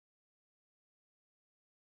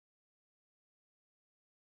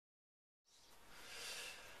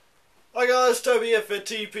Hi guys, Toby here for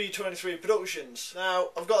TP23 Productions. Now,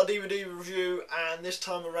 I've got a DVD review, and this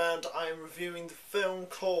time around I am reviewing the film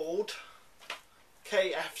called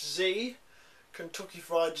KFZ, Kentucky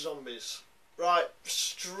Fried Zombies. Right,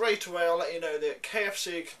 straight away I'll let you know that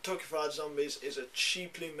KFC, Kentucky Fried Zombies is a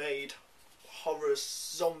cheaply made horror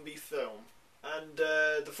zombie film. And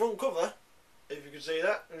the front cover, if you can see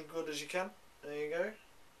that, as good as you can, there you go,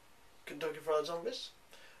 Kentucky Fried Zombies.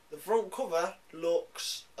 The front cover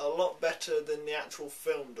looks a lot better than the actual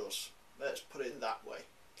film does. Let's put it that way.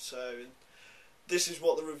 So this is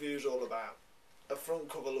what the review is all about. A front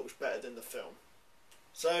cover looks better than the film.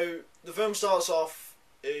 So the film starts off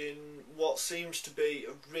in what seems to be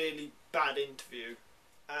a really bad interview,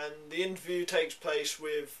 and the interview takes place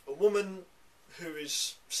with a woman who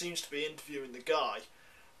seems to be interviewing the guy,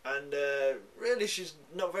 and really she's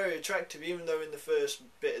not very attractive, even though in the first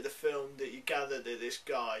bit of the film that you gather that this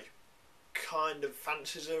guy kind of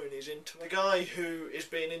fancies her and he's into her. The guy who is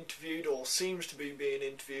being interviewed, or seems to be being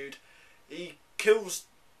interviewed, he kills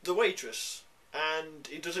the waitress, and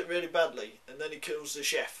he does it really badly, and then he kills the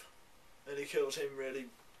chef, and he kills him really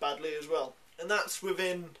badly as well. And that's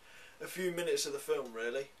within a few minutes of the film,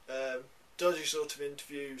 really. Dodgy sort of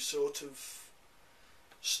interview, sort of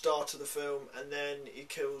start of the film, and then he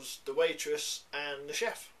kills the waitress and the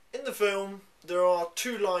chef. In the film there are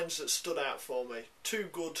two lines that stood out for me, two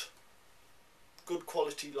good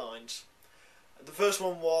quality lines. The first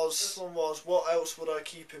one was, what else would I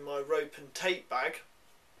keep in my rope and tape bag?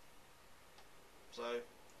 So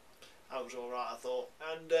that was alright, I thought.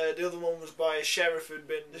 And the other one was by a sheriff who'd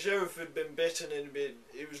been bitten, and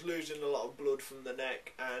he was losing a lot of blood from the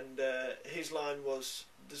neck, and his line was,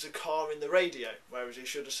 "There's a car in the radio," whereas he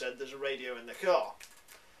should have said, "There's a radio in the car."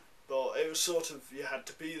 But it was sort of, you had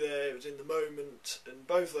to be there, it was in the moment, and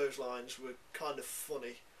both those lines were kind of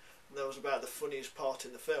funny, and that was about the funniest part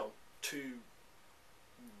in the film. Two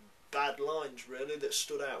bad lines really that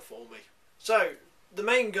stood out for me. So the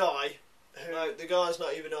main guy, the guy's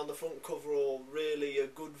not even on the front cover or really a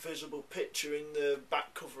good visible picture in the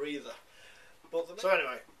back cover either. So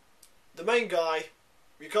anyway, the main guy,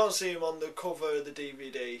 you can't see him on the cover of the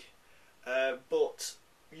DVD, but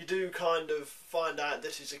you do kind of find out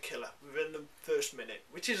that he's a killer within the first minute,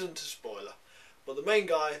 which isn't a spoiler. But the main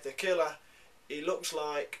guy, the killer, he looks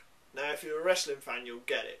like, now if you're a wrestling fan you'll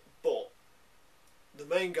get it, but the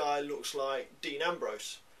main guy looks like Dean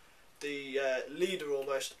Ambrose, the leader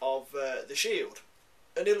almost of the Shield,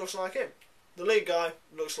 and he looks like him. The lead guy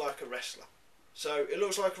looks like a wrestler. So it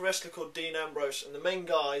looks like a wrestler called Dean Ambrose, and the main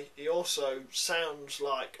guy, he also sounds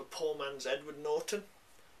like a poor man's Edward Norton.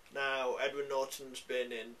 Now Edward Norton's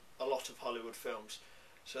been in a lot of Hollywood films,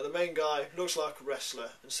 so the main guy looks like a wrestler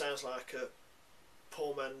and sounds like a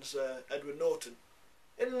poor man's Edward Norton.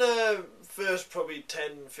 In the first probably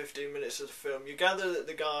 10-15 minutes of the film you gather that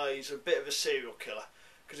the guy's a bit of a serial killer,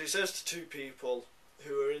 because he says to two people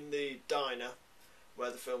who are in the diner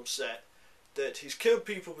where the film's set that he's killed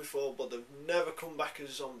people before but they've never come back as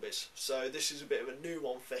zombies, so this is a bit of a new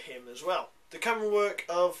one for him as well. The camera work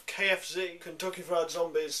of KFZ, Kentucky Fried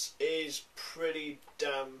Zombies, is pretty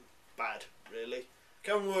damn bad, really.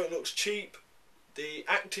 Camera work looks cheap. The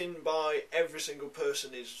acting by every single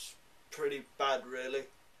person is pretty bad, really.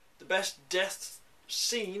 The best death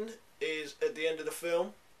scene is at the end of the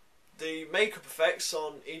film. The makeup effects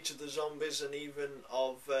on each of the zombies, and even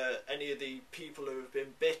of any of the people who have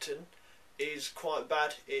been bitten, is quite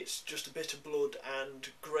bad. It's just a bit of blood and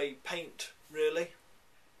grey paint, really.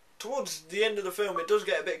 Towards the end of the film it does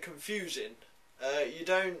get a bit confusing. You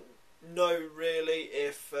don't know really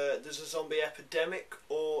if there's a zombie epidemic,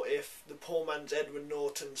 or if the poor man's Edward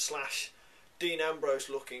Norton / Dean Ambrose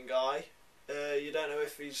looking guy, you don't know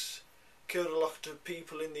if he's killed a lot of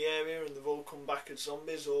people in the area and they've all come back as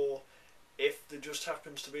zombies, or if there just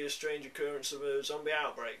happens to be a strange occurrence of a zombie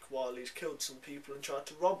outbreak while he's killed some people and tried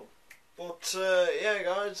to rob them. But yeah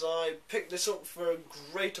guys, I picked this up for a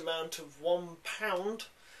great amount of £1,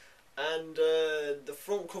 and the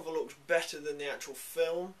front cover looks better than the actual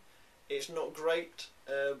film. It's not great,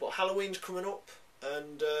 but Halloween's coming up,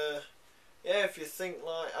 and yeah, if you think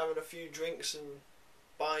like having a few drinks and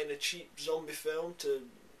buying a cheap zombie film to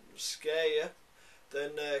scare you,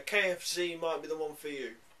 then KFC might be the one for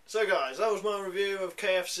you. So guys, that was my review of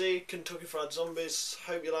KFC, Kentucky Fried Zombies.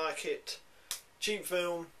 Hope you like it. Cheap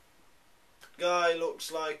film. Guy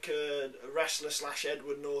looks like a wrestler /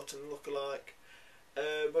 Edward Norton lookalike.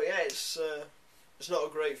 But yeah, it's not a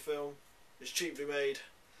great film. It's cheaply made.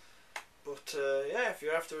 But yeah, if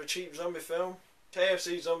you're after a cheap zombie film,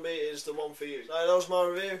 KFC Zombie is the one for you. So that was my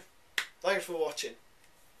review. Thanks for watching.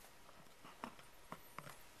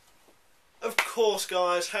 Of course. course,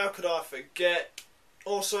 guys, how could I forget?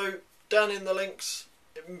 Also, down in the links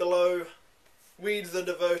below, Weed the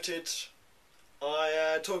Devoted.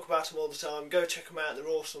 I talk about them all the time. Go check them out, they're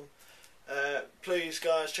awesome. Please,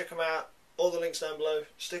 guys, check them out. All the links down below.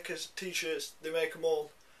 Stickers, t-shirts, they make them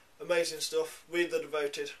all. Amazing stuff. Weed the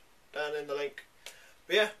Devoted, down in the link.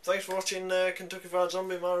 But yeah, thanks for watching Kentucky Fried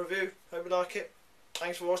Zombie, my review. Hope you like it.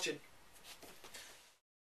 Thanks for watching.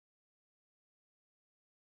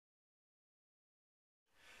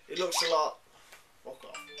 It looks a lot